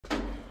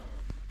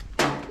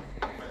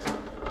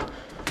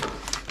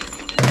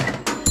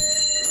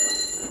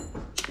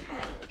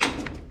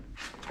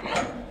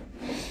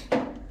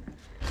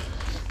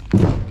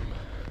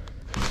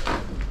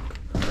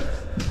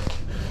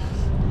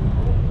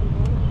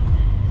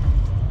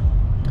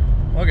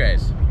Well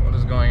guys, what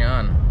is going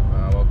on?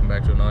 Welcome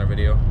back to another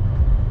video.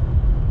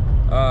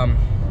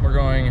 We're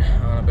going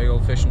on a big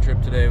old fishing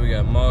trip today. We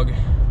got Mug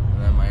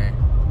and then my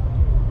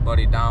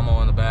buddy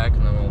Damo in the back,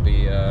 and then we'll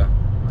be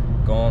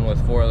going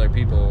with 4 other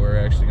people. We're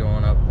actually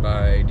going up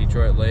by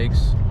Detroit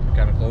Lakes,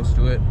 kind of close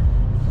to it,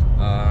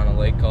 on a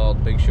lake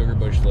called Big Sugar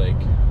Bush Lake.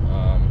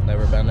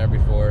 Never been there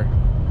before,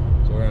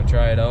 so we're gonna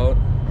try it out.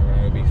 We're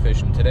gonna be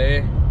fishing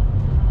today.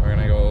 We're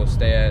gonna go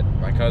stay at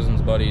my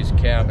cousin's buddy's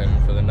cabin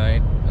for the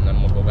night, and then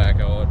we'll go back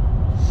out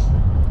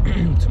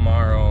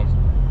tomorrow.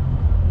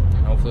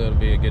 And hopefully it'll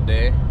be a good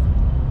day.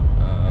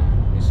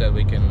 He said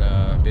we can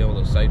be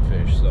able to sight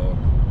fish, so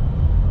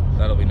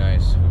that'll be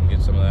nice. We can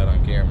get some of that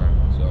on camera.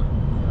 So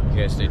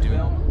you guys stay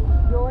tuned.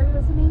 You're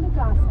listening to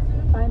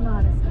Gossip by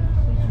Modesty,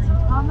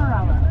 featuring Tom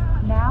Morello,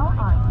 now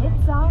on Hit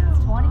Songs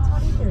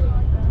 2023.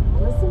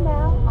 Listen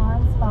now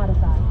on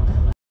Spotify.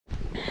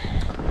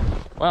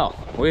 Well,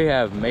 we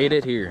have made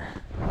it here.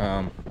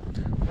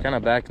 Kind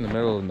of back in the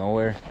middle of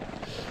nowhere.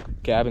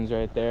 Cabin's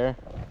right there.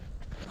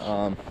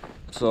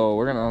 So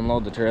we're gonna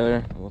unload the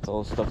trailer with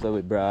all the stuff that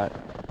we brought,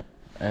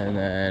 and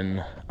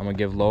then I'm gonna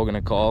give Logan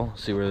a call,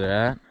 see where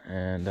they're at,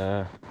 and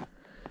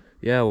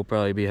yeah, we'll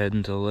probably be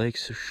heading to the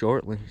lakes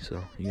shortly,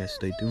 so you guys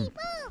stay tuned.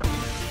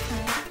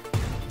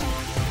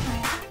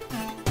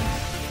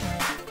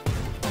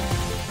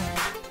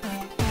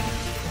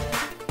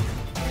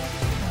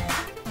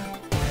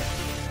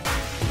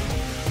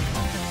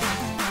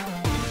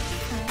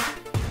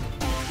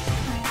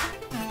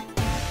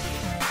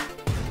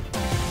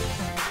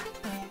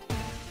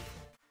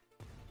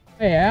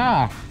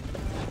 Yeah.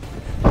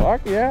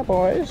 Fuck yeah,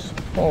 boys.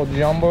 Old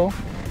jumbo.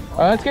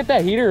 Let's get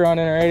that heater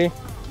running already.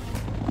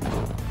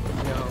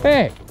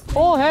 Hey,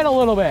 pull ahead a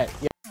little bit.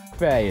 You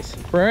face.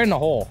 We're in the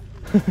hole.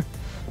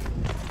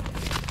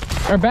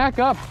 Or back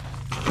up.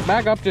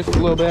 Back up just a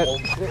little bit.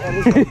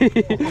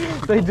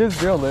 They just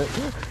drilled it.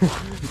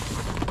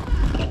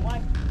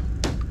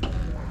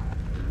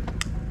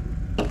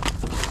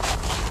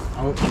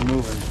 Oh, we're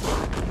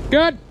moving.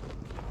 Good.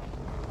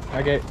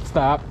 Okay,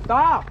 stop.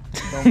 Stop!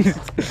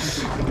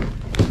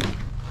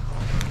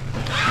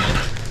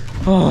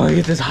 Oh,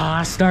 get this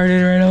Haas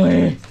started right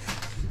away.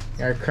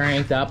 You're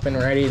cranked up and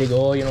ready to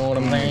go, you know what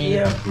I'm saying?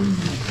 Yeah.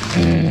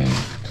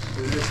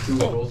 There's 2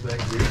 rolls back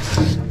here.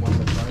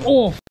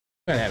 Oh, I'm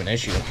gonna have an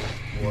issue.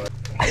 What?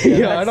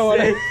 Yeah, I don't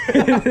want to.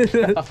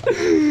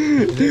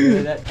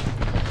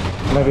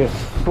 Maybe a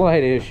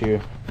slight issue.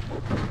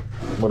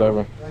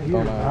 Whatever.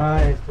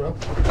 Nice, bro.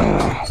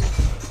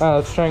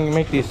 Let's try and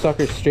make these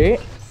suckers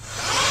straight.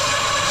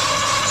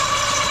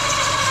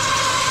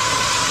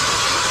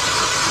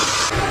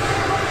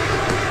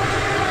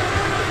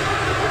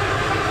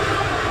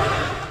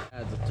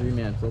 That's a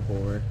 3-man flip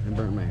over and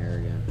burnt my hair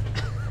again.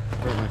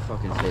 Burnt my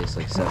fucking face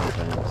like 7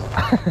 times.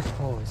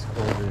 Oh, it's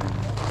colder.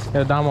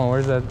 Yeah, Damo,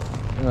 where's that?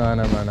 No,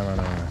 never mind.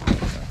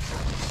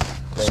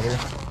 Right here?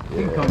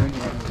 You can come in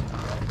here.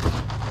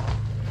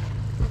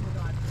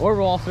 Or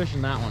we're all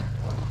fishing that one.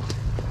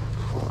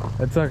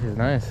 That sucker's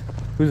nice.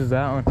 Whose is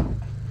that one?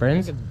 I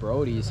Friends? think it's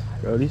Brody's.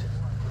 Brody's?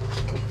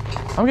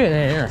 I'm getting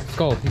in here. Let's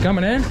go. You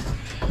coming in?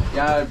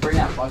 Yeah, bring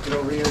that bucket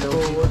over here,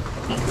 though.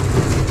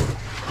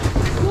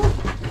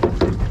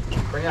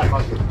 Bring that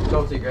bucket.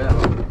 Go take grab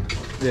that bucket.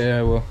 Yeah,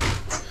 I will.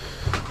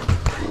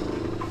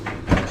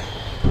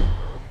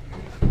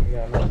 You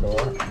got no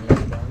door. You got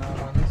a doorknob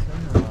on this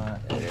thing or what?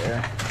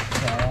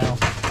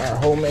 Yeah. Our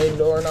homemade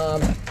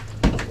doorknob.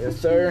 Yes,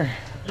 sir.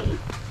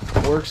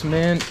 Works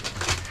mint.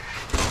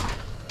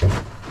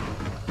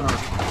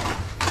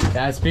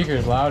 That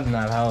speaker's loud in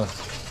that house.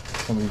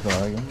 Somebody's like,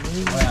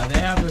 Oh yeah, they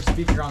have their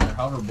speaker on their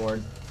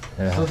hoverboard.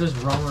 yeah. So just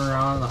roaming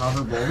around on the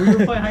hoverboard. We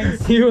were playing hide and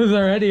seek. He was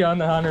already on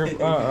the hunter. We were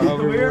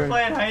Hoverboard.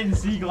 playing hide and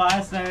seek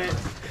last night,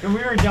 and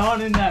we were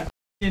down in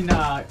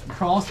that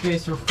crawl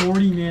space for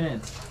 40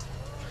 minutes.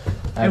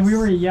 And we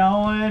were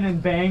yelling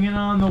and banging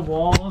on the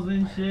walls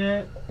and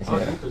shit.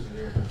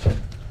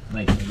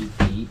 Like 8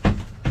 feet.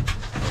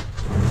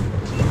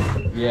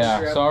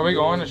 Yeah. So are we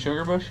going to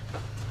Sugar Bush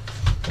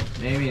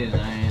Maybe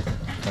tonight.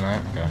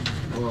 tonight? Okay.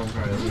 We'll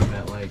try to leave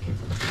at like.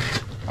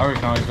 Or we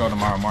can always go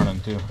tomorrow morning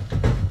too.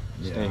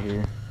 Yeah. Stay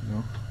here.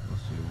 No. We'll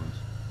see.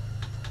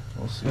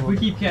 We'll see. If we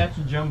keep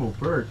catching jumbo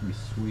perch, it'd be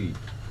sweet.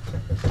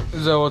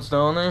 Is that what's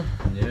down there?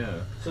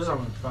 Yeah. Says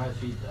I'm 5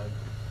 feet, Doug.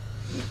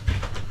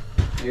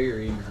 Maybe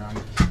you're eating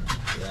wrong.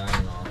 Yeah, I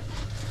don't know.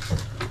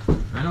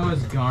 I know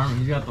his Garmin.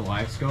 He's got the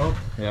live scope.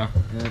 Yeah.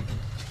 Yeah.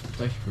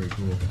 It's actually pretty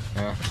cool.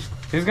 Yeah.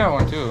 He's got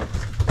one too,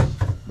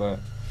 but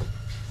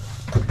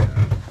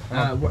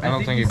I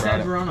don't think he brought said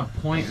it. we're on a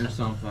point or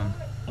something.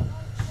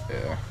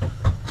 Yeah.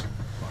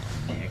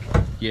 Nick.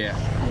 Yeah.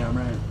 Yeah, I'm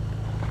right.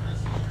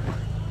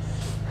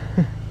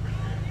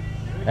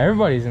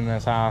 Everybody's in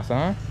this house,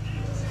 huh?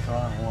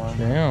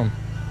 Damn.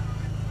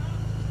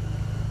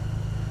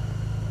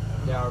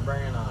 Yeah, we're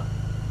gonna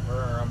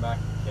run back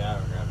to the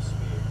cabin and grab a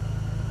spear.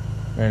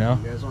 Right now?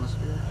 You guys want a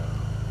spear?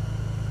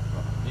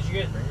 Did you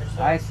guys bring your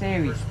stuff? I say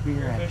we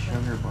spear at fishing?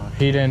 Sugar Bush.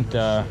 He didn't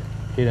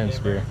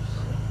spear.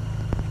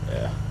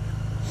 Yeah.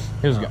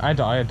 He was.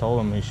 I had told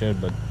him he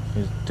should, but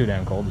He's too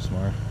damn cold this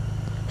morning.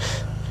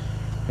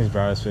 He's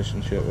brought his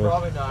fishing shit with.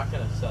 Probably not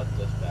gonna set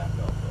this back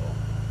up though,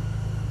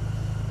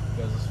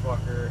 because this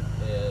fucker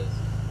is.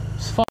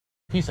 It's a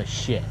piece of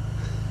shit.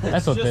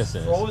 That's what this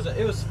is. Frozen.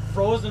 It was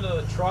frozen to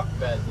the truck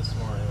bed this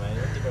morning, man.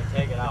 You have to go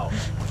take it out.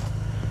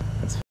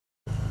 It's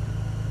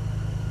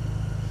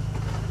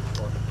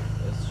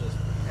just.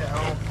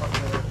 Yeah,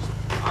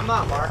 I'm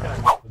not marking it.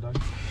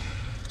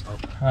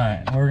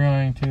 Alright, we're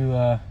going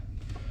to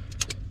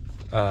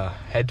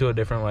head to a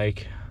different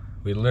lake.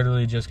 We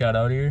literally just got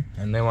out here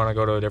and they want to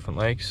go to a different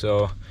lake,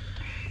 so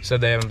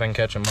said they haven't been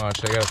catching much.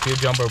 They got a few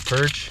jumbo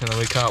perch and then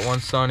we caught one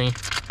sunny.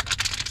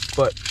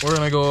 But we're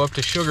gonna go up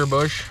to Sugar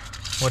Bush,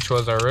 which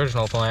was our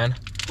original plan.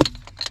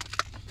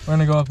 We're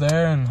gonna go up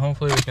there and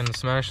hopefully we can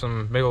smash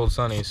some big old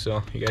sunnies,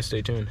 so you guys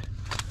stay tuned.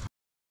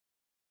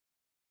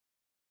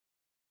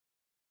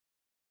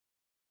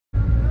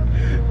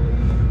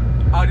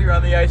 Out here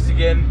on the ice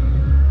again.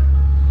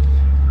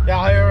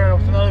 Yeah, here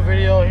with another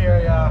video here.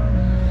 Yeah,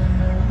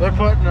 they're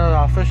putting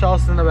a fish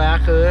house in the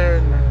back of there,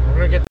 and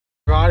we're gonna get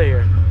the out of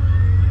here.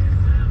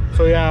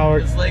 So yeah,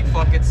 This lake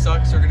fucking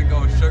sucks. We're gonna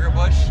go with Sugar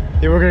Bush.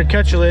 Yeah, we're gonna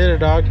catch you later,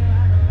 dog.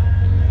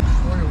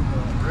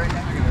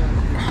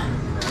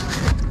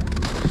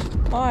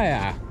 Oh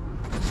yeah.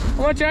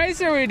 How much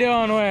ice are we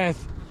doing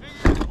with?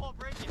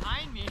 Right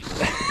behind me.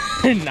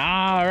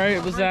 Nah,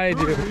 right beside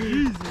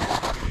you.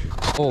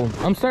 Oh,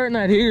 I'm starting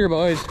that heater,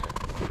 boys.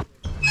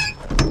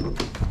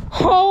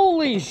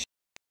 Holy shit.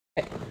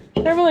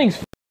 Everything's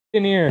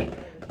in here.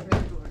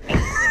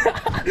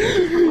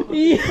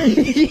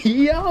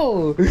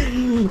 Yo.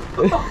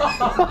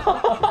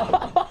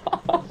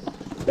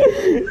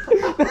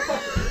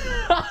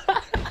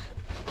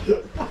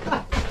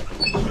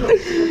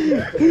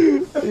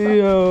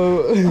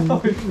 Yo.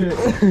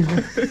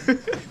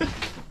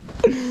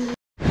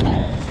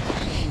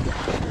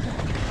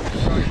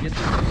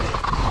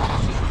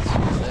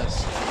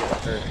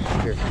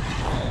 Here.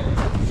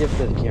 Get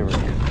to the camera.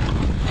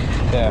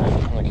 Yeah,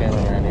 the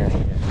camera around here.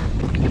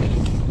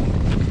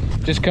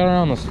 Just cut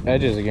around the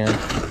edges again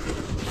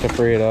to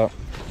free it up.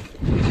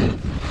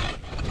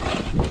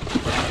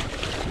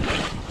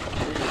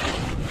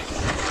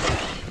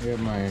 I got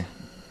my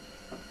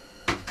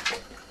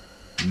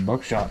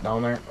buckshot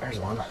down there. There's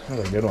one.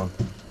 That's a good one.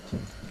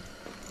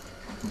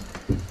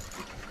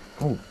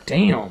 Oh,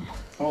 damn.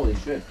 Holy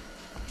shit.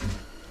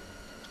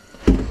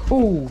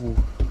 Ooh.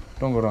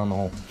 Don't go down the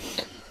hole.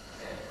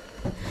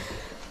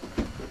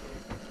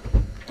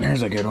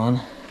 There's a good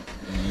one.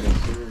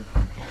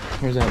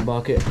 Where's that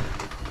bucket?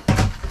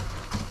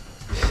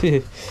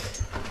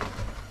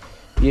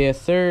 Yes,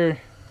 sir.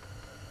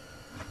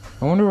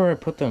 I wonder where I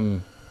put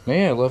them.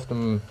 Maybe I left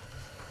them.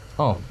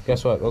 Oh,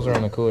 guess what? Those are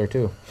in the cooler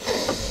too.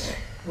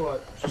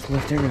 What? Just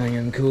left everything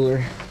in the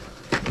cooler.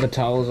 The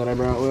towels that I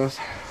brought with.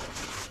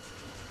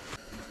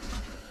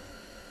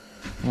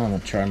 I'm gonna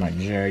try my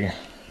jig.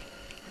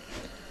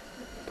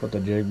 Put the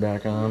jig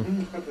back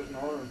on.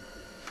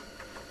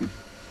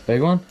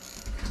 Big one?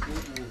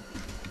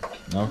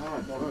 No?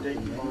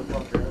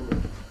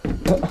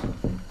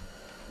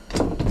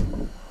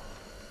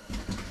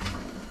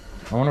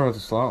 I wonder what the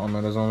slot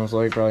limit is on this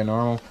lake. Probably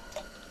normal.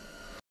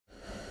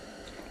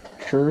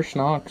 Sure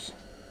snocks.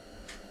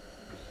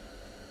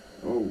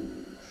 Oh,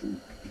 shoot.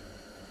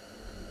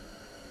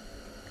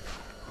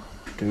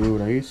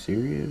 Dude, are you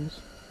serious?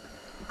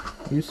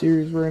 Are you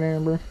serious right now,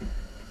 bro?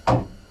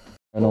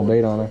 No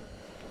bait on her.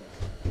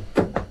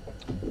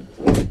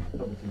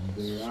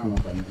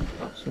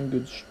 Some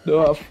good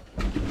stuff.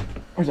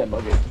 Where's that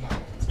bucket?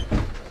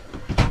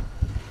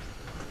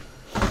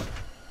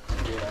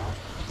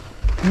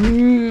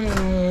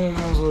 Might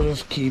as well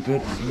just keep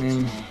it. I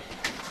mean,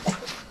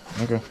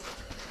 okay.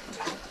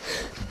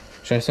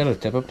 Should I set a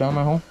tip up down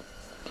my hole?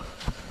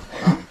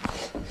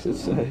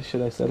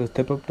 Should I set a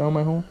tip up down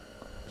my hole?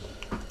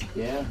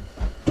 Yeah.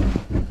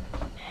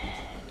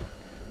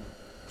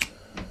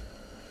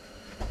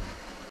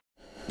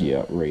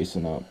 Yeah,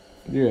 racing up.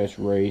 Just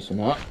racing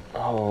up.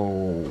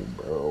 Oh,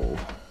 bro.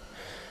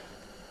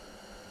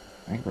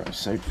 I can probably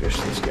sidefish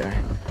this guy.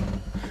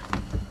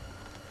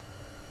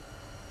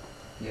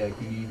 Yeah,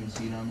 can you even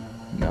see it on that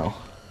hole?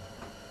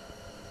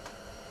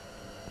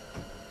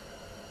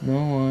 No.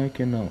 No, I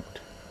cannot.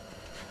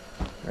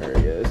 There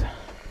he is.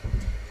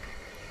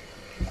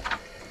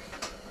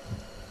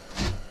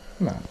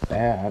 Not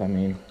bad, I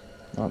mean,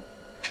 not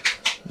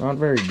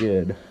very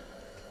good.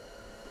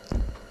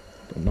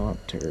 But not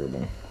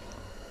terrible.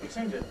 These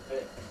things are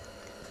thick.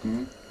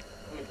 Hmm?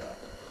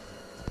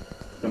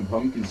 Them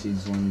pumpkin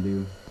seeds won't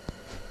do.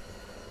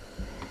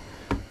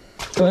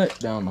 But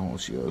down the hole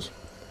she goes.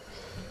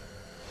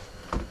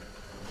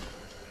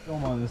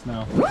 Film on this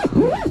now.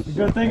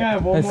 Good thing I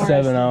have one That's more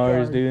 7 SD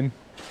hours, card. dude.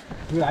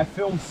 Dude, I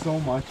filmed so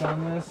much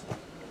on this.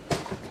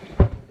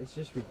 It's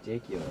just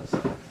ridiculous.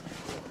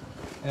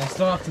 And I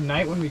still have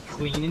tonight when we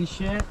clean and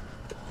shit.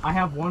 I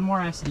have one more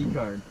SD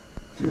card.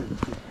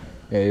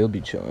 Yeah, you'll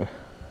be chilling.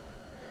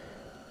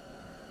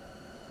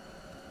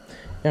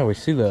 Yeah, we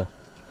see the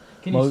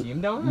Can you see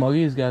him down there?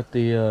 Muggy's got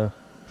the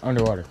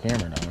underwater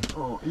camera down.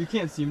 Oh, you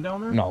can't see him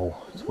down there? No,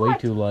 it's way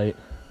too light.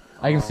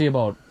 I can see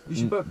about You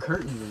should put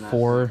curtains in that.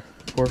 4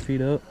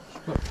 feet up.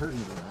 Put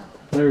curtains in that.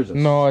 There's a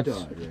No, it's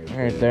stud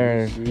right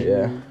there.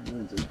 Yeah.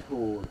 That's a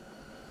tool.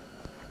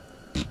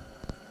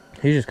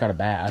 He just caught a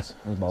bass.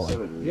 It was about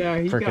like Yeah,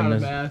 he Frickin' got a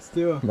this- bass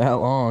too. that The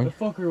long.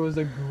 fucker was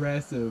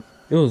aggressive.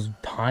 It was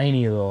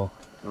tiny though.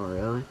 Oh,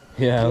 really?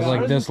 Yeah, it was Yeah, like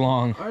ours this is-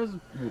 long. Ours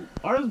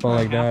was About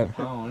like half that. a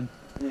pound.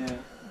 Yeah.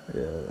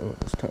 Yeah,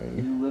 it was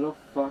tiny. You little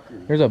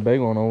fucker. There's a big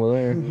one over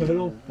there.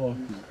 Little fucker.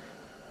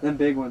 Them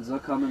big ones, they'll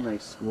come in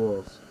like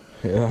schools.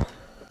 Yeah.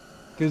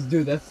 Cause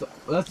dude, that's the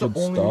Good only stuff.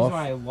 reason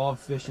why I love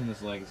fishing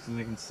this lake is because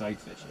I can sight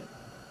fish it.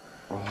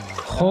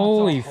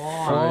 Holy Probably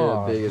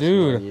fuck, the biggest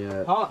dude. one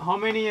yet. How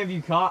many have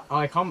you caught?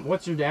 Like,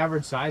 what's your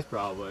average size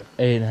probably?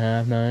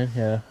 8.5, 9.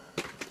 Yeah.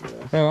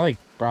 Yeah, like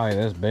probably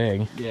this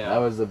big. That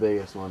was the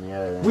biggest one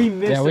yet. I think. We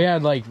missed. Yeah, we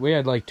had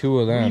like 2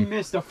 of we them.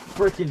 missed a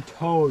freaking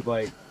toad.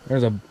 Like,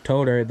 There's a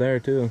toad right there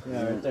too.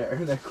 yeah, right there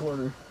in that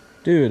corner.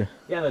 Dude.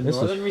 Yeah, the This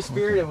is northern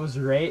spirit. It was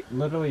right,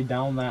 literally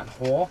down that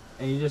hole,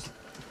 and you just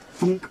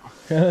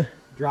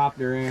dropped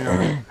her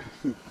in.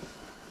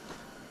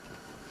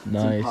 It's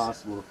Nice.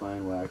 impossible to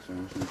find wax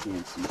worms when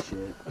you can't see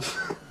shit.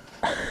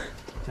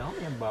 Tell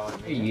me about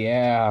it. Man.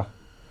 Yeah.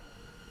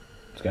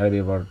 It's gotta be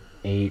about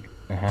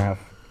 8.5.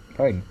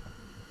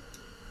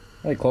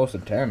 Probably close to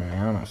 10, to be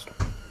honest.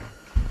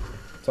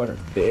 It's like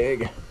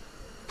big.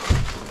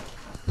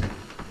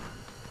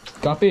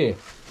 Copy.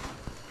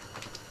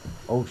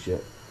 Oh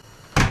shit.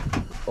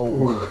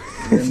 Oh.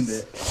 Rimmed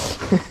it.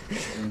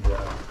 And,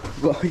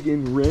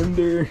 Fucking rimmed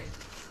her.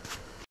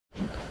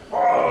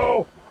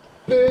 Oh!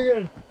 Big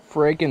one.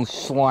 Freaking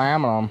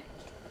slamming them.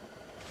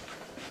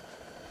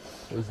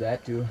 What was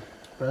that, too?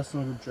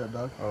 Wrestling group chat,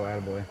 dog. Oh,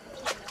 attaboy.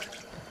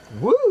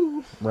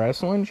 Woo!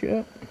 Wrestling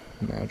shit?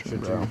 Imagine,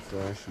 should bro. turn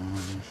flash on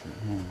and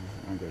shit.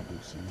 I gotta do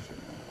some shit.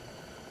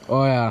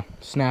 Oh yeah,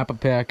 snap a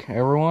pic.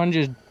 Everyone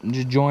just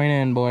join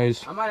in,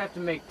 boys. I might have to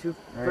make 2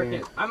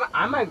 freaking.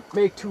 I might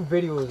make 2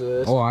 videos of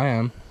this. Oh, I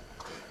am.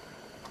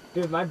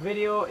 Dude, my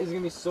video is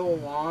gonna be so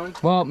long.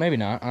 Well, maybe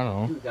not. I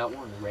don't know. Dude, that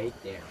one right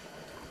there.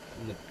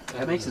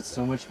 That makes it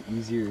so much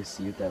easier to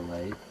see with that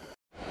light.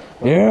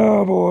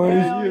 Yeah,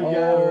 boys.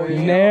 Oh,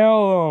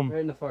 Nail them. Right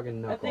in the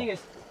fucking knuckle. That thing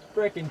is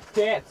freaking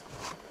tits.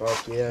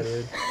 Fuck yeah,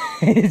 dude.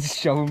 It's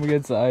showing me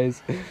good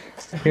size.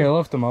 Here,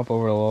 lift them up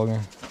over to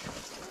Logan.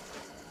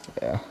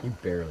 Yeah. You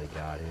barely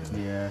got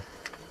him. Yeah.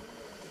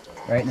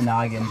 Right in the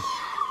noggin.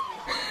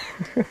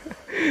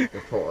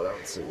 Pull it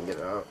out so you can get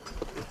it out.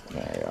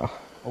 There you go.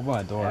 Open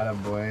my door.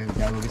 Attaboy. We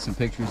gotta go get some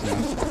pictures now.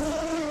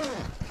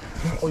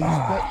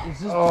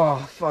 Oh,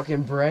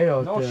 fucking bright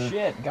out No there.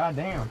 shit,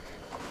 goddamn.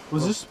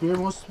 Was this spear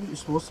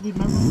supposed to be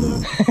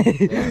memorable?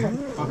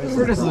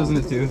 Curtis losing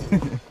it too.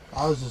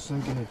 I was just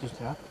thinking it just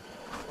happened.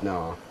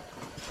 No.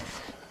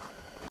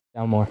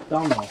 Down more.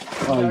 Down low.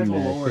 Oh, You you gotta go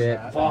missed. lower than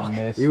that.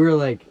 Fuck. You were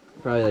like,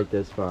 probably like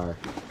this far.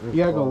 You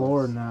gotta go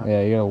lower than that.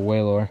 Yeah, you got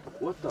way lower.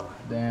 What the?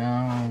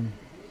 Down.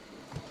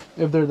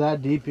 If they're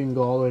that deep, you can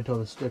go all the way till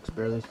the stick's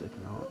barely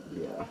sticking out.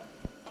 Yeah.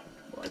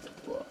 What the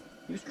fuck?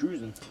 He was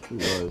cruising. He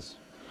was.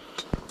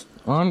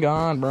 On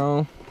gone,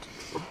 bro.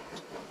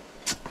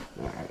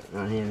 Alright,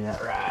 not even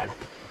that ride.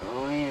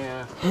 Oh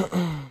yeah.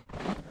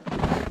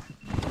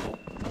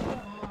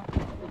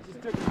 It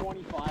just took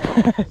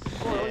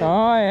 25.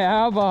 Oh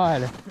yeah,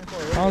 bud.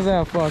 How's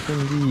that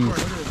fucking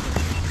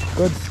geese?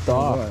 Good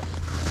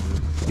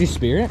stuff. Did you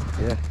spear it?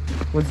 Yeah.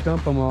 Let's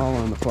dump them all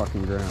on the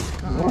fucking ground.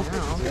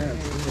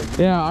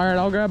 Yeah, alright,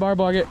 I'll grab our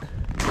bucket.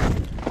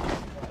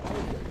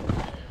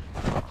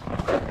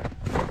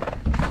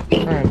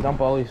 Alright, dump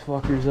all these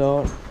fuckers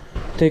out.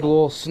 Take a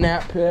little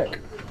snap pic.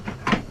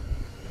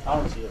 I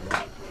don't see it.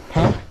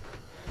 Huh?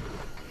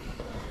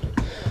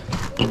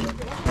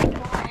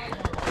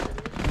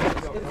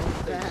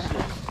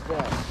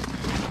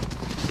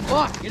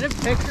 Fuck, get a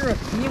picture of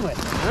Felix,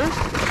 huh?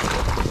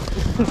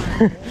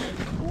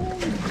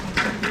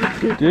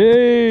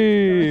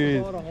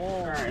 Dude.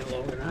 Alright,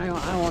 Logan,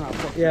 I wanna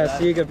Yeah,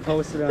 so you could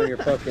post it on your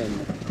fucking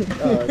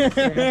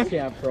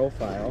Snapchat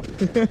profile.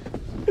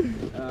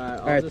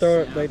 Alright,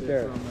 throw it right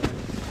there.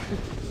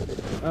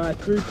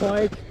 3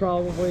 pikes,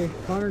 probably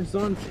 100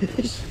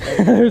 sunfish.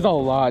 There's a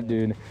lot,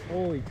 dude.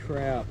 Holy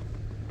crap.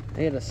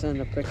 I had to send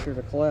a picture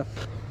to Cliff.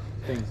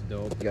 Thing's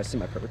dope. You guys see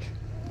my perch?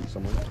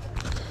 Somewhere.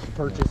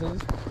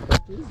 Purchases?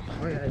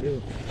 Oh yeah, I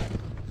do.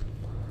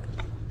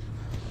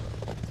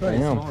 Probably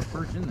Damn. a smaller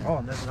perch in there. Oh,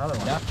 and there's another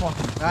one. That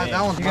fucking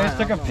That one's You guys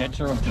mine, took a I don't know.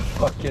 picture of the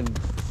fucking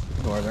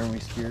northern we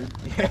steered?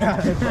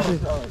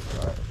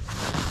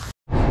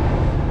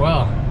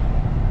 Well,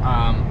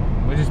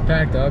 we just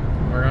packed up.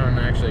 We're going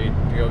actually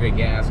to go get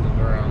gas because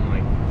we're on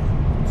like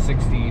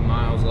 60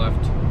 miles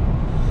left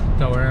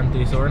till we're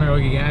empty. So we're gonna go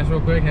get gas real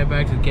quick, head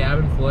back to the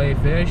cabin, fillet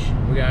fish.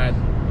 We got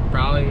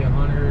probably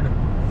 100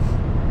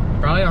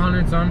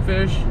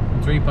 sunfish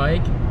and 3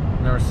 pike.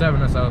 And there were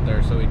 7 of us out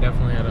there, so we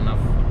definitely had enough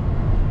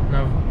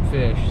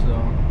fish. So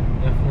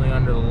definitely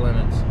under the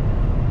limits.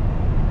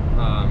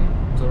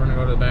 So we're gonna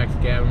go to the back of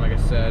the cabin, like I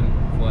said,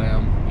 fillet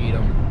them, eat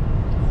them.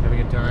 have a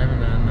good time,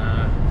 and then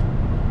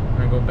I'm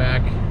gonna go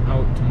back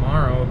out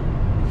tomorrow.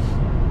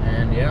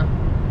 And yeah,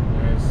 you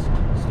guys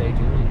stay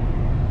tuned.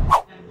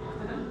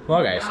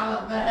 Well, guys,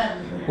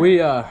 we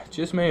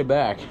just made it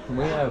back.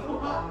 We have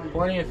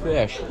plenty of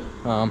fish.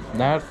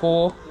 Not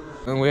full,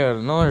 and we had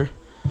another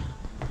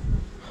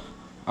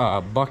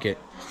bucket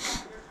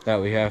that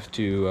we have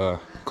to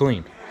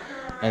clean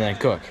and then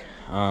cook.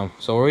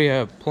 So we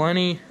have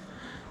plenty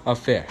of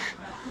fish.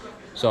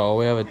 So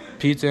we have a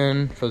pizza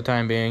in for the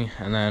time being,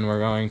 and then we're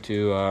going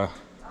to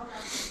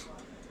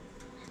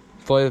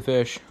fillet the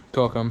fish,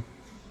 cook them,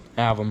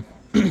 have them,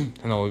 and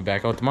then we'll be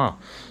back out tomorrow.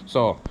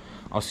 So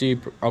I'll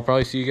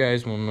probably see you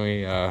guys when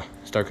we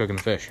start cooking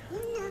the fish.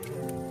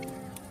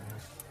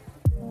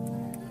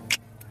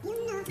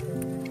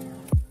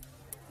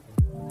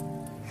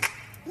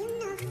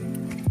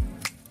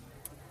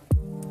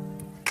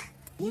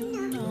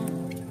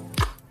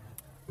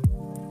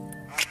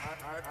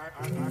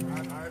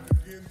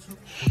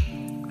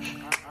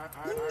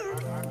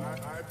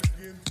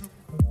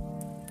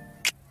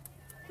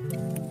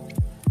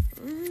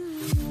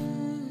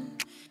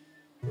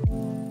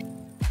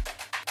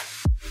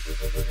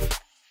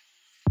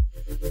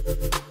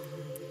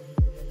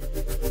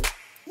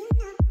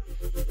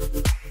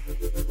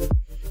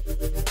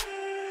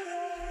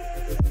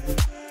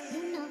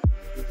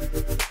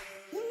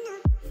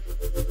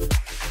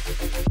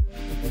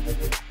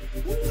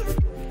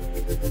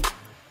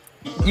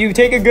 You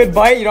take a good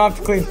bite, you don't have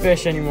to clean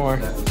fish anymore.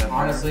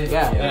 Honestly,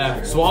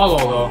 yeah. Swallow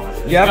though.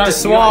 You have to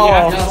swallow. You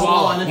have to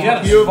swallow and then you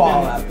have to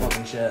swallow that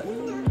fucking shit.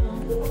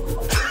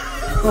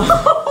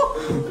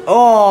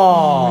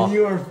 Oh.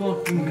 You are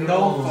fucking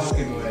no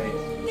fucking way.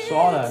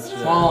 Swallow that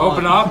shit.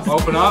 Open up.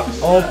 Open up. No,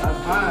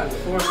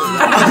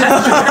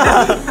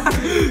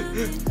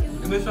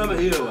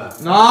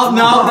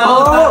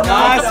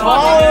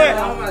 swallow it.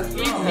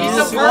 Eat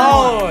the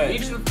Swallow it.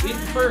 Eat the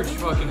perch,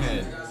 fucking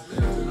head.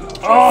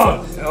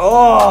 Oh.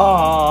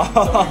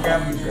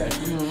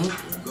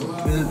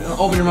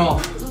 Open your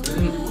mouth.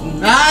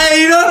 Nah,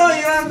 you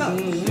don't know.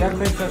 You gotta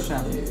clean fish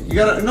now. You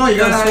gotta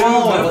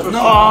swallow it. No.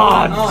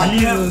 Oh,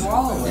 Jesus.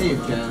 Yeah, you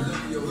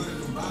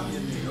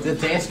can. Did it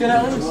taste good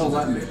at least?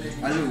 Let me.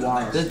 I need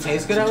water. Did it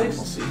taste good at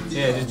least?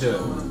 Yeah, just do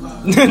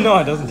it. No,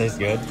 it doesn't taste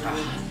good.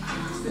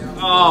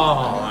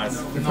 Oh,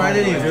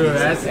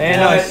 that's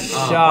And a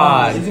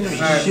shot.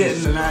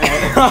 Shit tonight.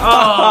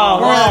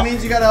 Oh, That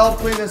means you gotta help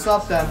clean this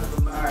up then.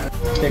 Alright.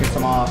 Taking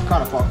some off.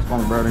 Kinda fucked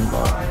on the birding,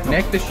 but.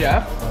 Nick the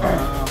chef.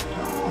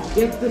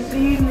 Get the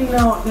seasoning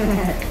out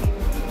there.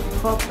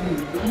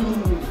 Fucking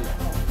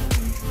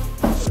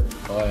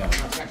Oh yeah.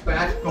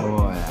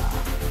 Oh yeah.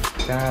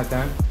 10 out of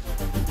 10.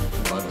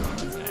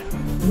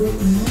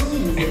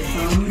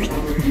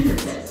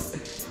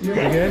 Is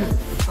it good?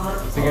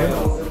 Is it good?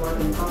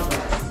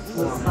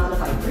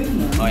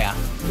 Oh yeah.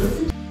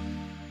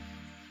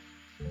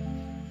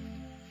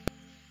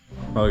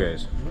 Oh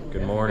guys,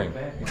 good morning.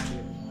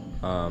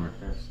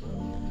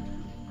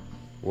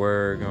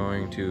 We're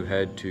going to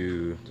head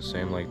to the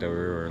same lake that we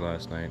were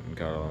last night and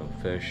got a lot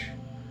of fish.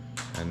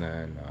 And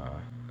then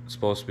it's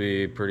supposed to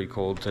be pretty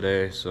cold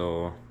today,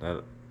 so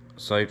that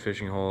sight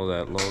fishing hole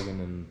that Logan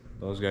and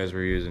those guys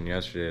were using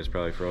yesterday is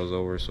probably froze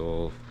over, so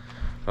we'll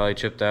probably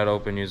chip that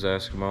open, use the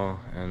Eskimo,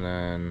 and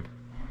then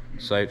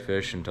sight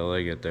fish until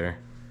they get there.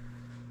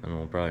 And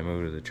we'll probably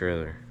move to the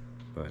trailer.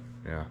 But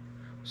yeah,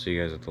 see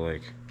you guys at the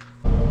lake.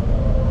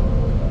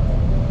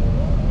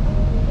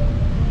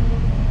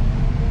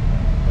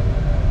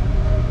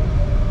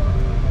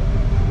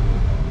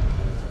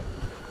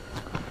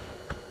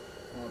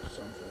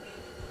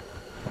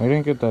 I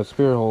didn't get that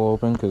spear hole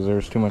open because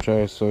there's too much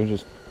ice, so we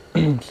just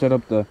set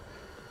up the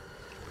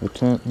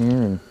tent here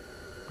and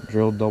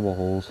drilled double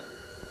holes.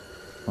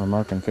 We're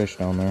marking fish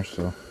down there,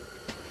 so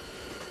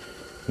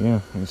yeah,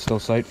 it's still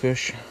sight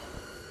fish,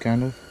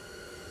 kind of,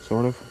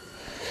 sort of,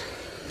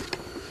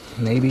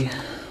 maybe.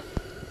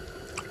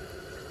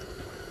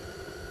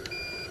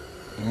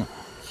 Yeah,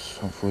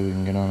 so hopefully we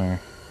can get on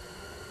our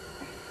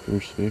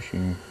first fish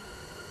here.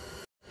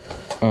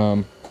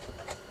 We're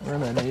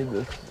gonna need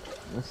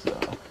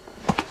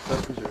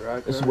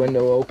this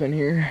window open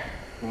here.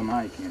 Well,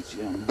 now you can't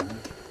see them.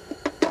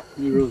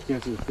 You really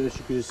can't see the fish.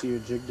 You can just see your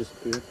jig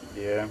disappear.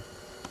 Yeah.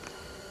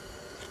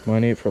 Well, I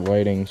need it for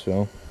lighting,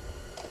 so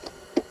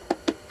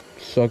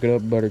suck it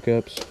up,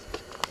 buttercups.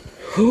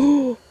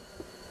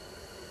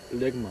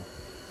 Ligma.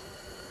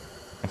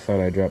 I thought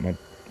I dropped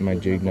my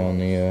jig down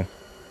the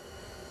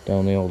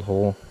old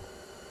hole.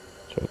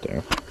 It's right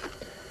there.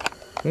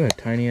 Look at that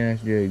tiny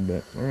ass jig,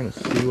 but we're gonna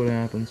see what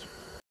happens.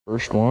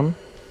 First one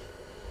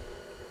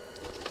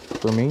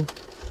for me.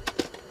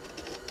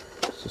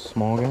 It's a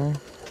small guy.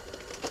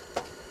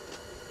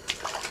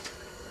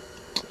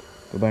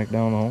 Go back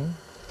down the hole.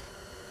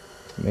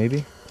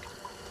 Maybe.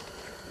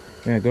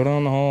 Yeah, go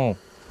down the hole.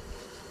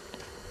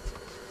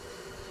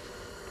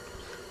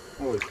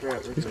 Holy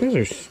crap. These guys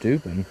are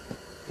stupid.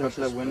 Touch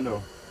that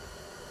window.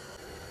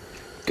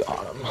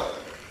 Got him.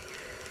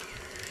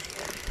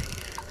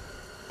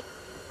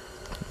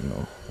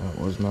 No, that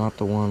was not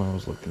the one I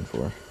was looking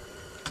for.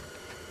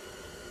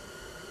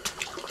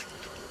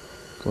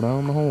 Go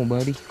down the hole,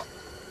 buddy.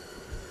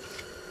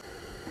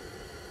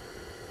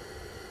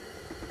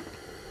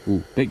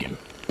 Ooh, biggin.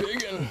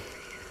 Biggin.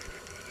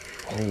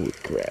 Holy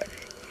crap.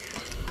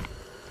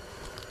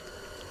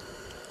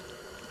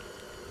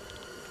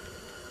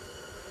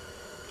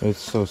 It's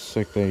so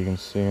sick that you can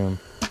see him.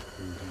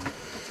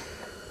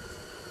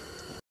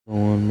 Go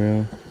on,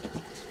 bro.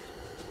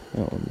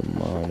 That one's a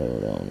motto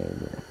down there,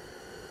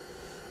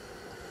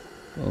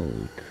 bro.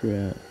 Holy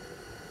crap.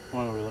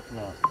 What are we looking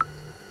at?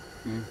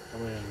 How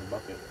many in the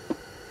bucket?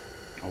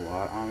 A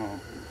lot, I don't know.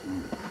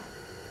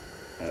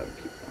 Yeah,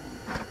 keep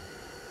going.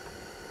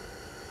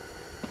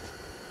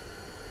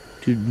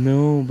 Dude,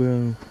 no,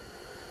 bro.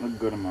 A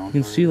good amount.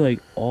 You can see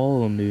like all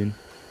of them, dude.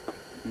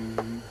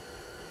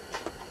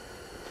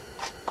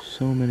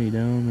 So many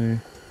down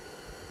there.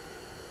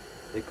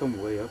 They come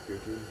way up here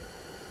too.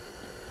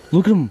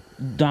 Look at him,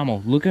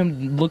 Damo. Look at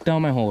him. Look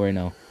down my hole right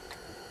now.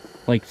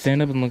 Like,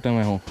 stand up and look down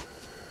my hole.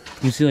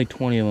 You can see like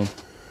 20 of them.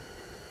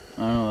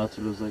 I don't know, that's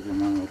what it was like in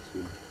mine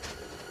too.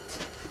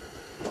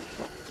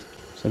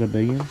 Is that a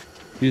big one?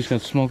 You just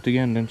got smoked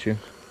again, didn't you?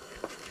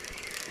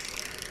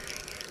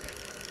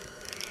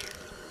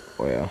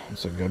 Oh yeah,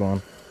 that's a good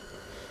one.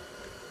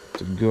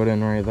 It's a good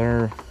one right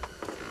there.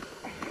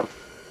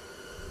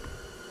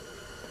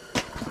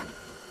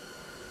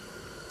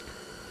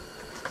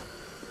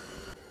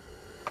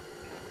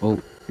 Oh,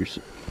 you're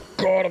so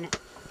got him.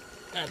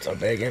 That's a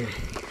big one.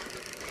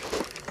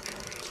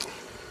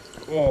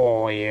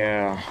 Oh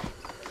yeah.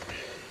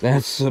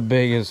 That's the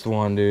biggest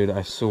one, dude,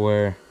 I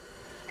swear.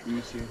 Let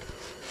me see.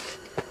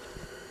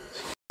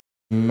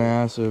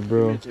 Massive,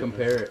 bro. Let's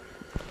compare it.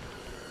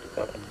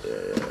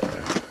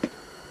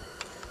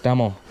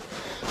 Damo,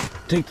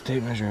 take the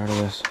tape measure out of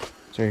this.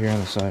 It's right here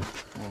on the side.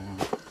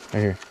 Right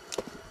here.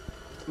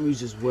 Let me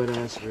just wet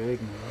ass rag,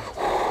 man.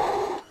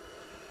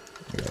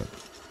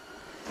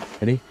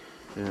 Ready?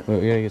 Yeah.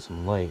 Wait, we gotta get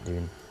some light,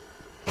 dude.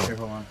 Here,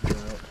 hold on.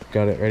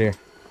 Got it, right here.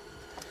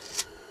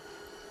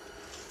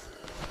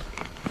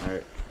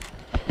 Alright.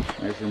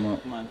 Measure them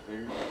up. Mine's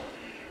bigger.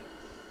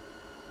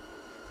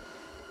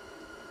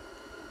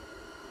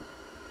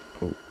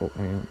 Oh,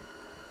 hang on.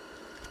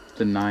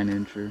 It's a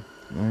 9-incher.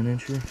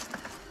 9-incher?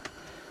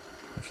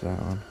 What's that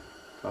on?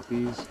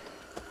 Puppies.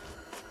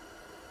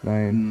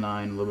 9.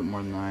 9, a little bit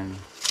more than 9.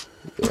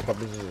 Yeah,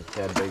 puppies is a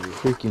tad bigger.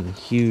 Freaking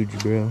huge,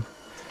 bro.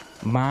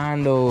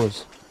 Mind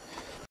those.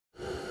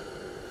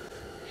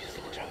 He's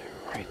literally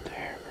right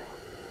there, bro.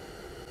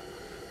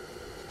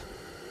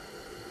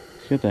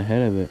 He's got the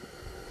head of it.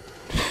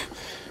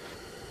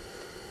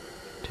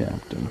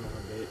 Tapped him.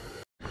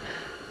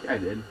 Yeah, I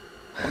did. No,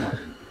 I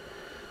didn't.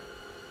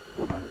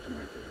 Oh, it's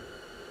right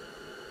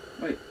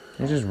there. Wait.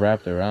 He just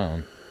wrapped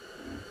around.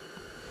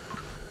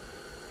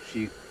 So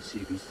you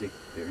can stick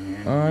their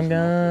hand. Oh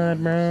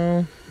god,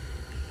 bro.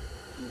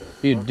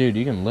 Dude,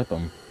 you can lip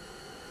them.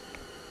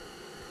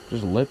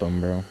 Just lip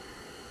them, bro.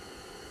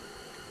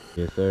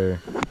 Yes, sir.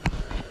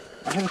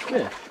 I have a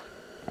fish.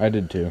 I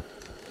did too.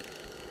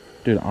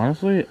 Dude,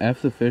 honestly,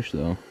 F the fish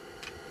though.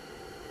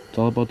 It's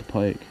all about the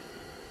pike.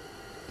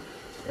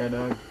 Yeah,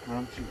 dog. Why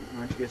don't you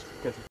guys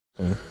catch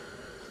a... Look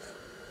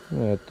at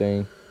that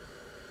thing.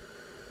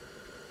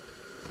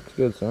 It's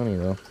good sunny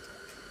though.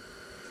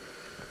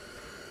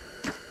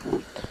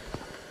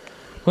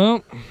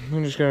 Well,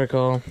 we just got a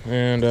call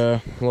and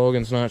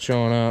Logan's not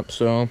showing up,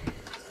 so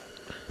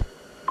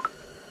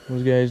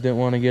those guys didn't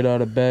want to get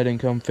out of bed and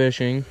come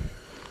fishing.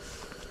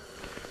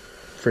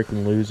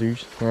 Freaking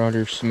losers. We're out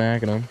here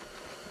smacking them.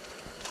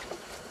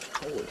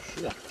 Holy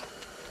shit.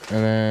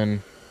 And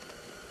then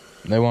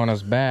they want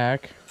us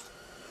back.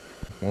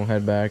 We'll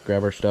head back,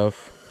 grab our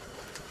stuff,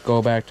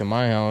 go back to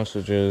my house,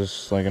 which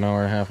is like an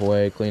hour and a half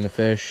away, clean the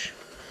fish,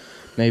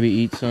 maybe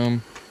eat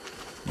some.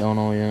 Don't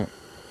know yet.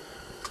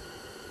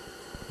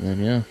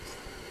 And yeah.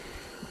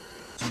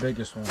 It's the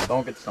biggest one.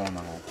 Don't get thrown in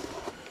the hole.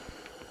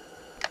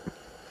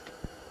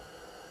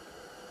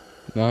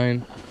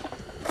 9.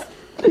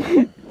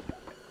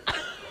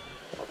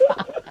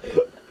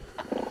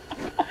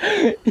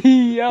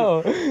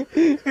 Yo.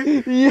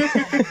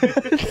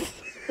 Yes.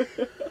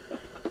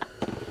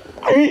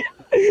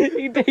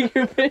 You take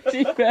your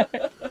fishing back.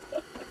 I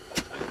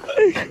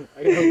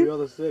gotta be on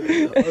the stick.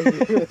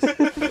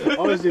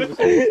 Honestly, if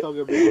it's still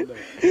gonna be on there.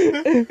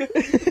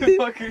 The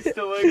fucker's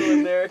still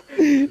wiggling there.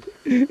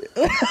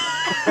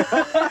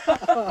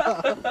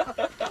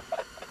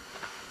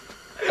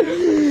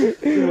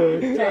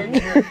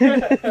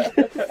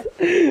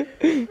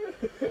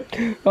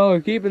 Oh,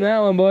 we're keeping that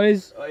one,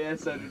 boys. Oh yeah,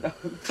 set it up.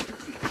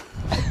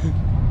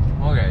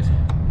 Well, guys,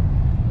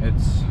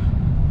 it's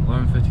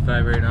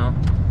 11:55 right now.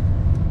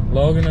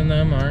 Logan and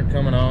them aren't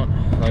coming out,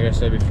 like I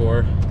said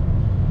before.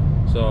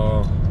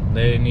 So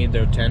they need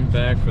their tent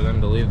back for them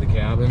to leave the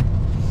cabin.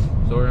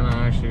 So we're gonna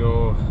actually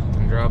go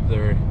and drop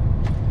their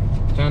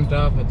tent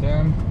off at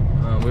them.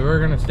 We were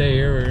gonna stay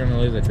here. We were gonna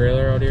leave the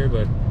trailer out here,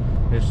 but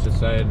just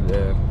decided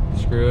to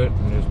screw it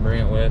and just bring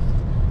it with.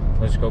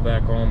 Let's go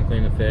back home,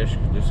 clean the fish,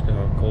 just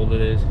how cold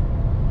it is.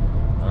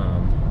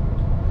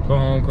 Go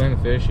home, clean the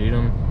fish, eat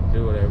them,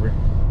 do whatever.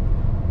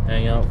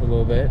 hang out for a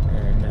little bit,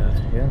 and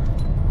yeah.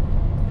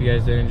 If you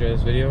guys did enjoy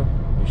this video,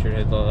 be sure to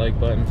hit the like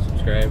button,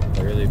 subscribe.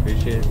 I really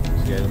appreciate it.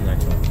 See you guys in the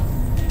next one.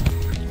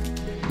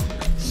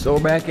 So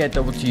we're back at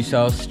Double T's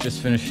house.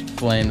 Just finished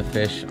filleting the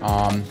fish.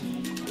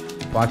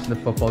 Watching the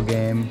football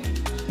game,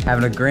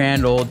 having a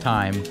grand old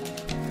time.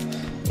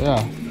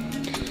 Yeah.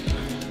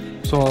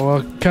 So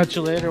we'll catch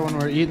you later when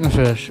we're eating the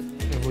fish,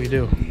 if we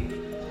do.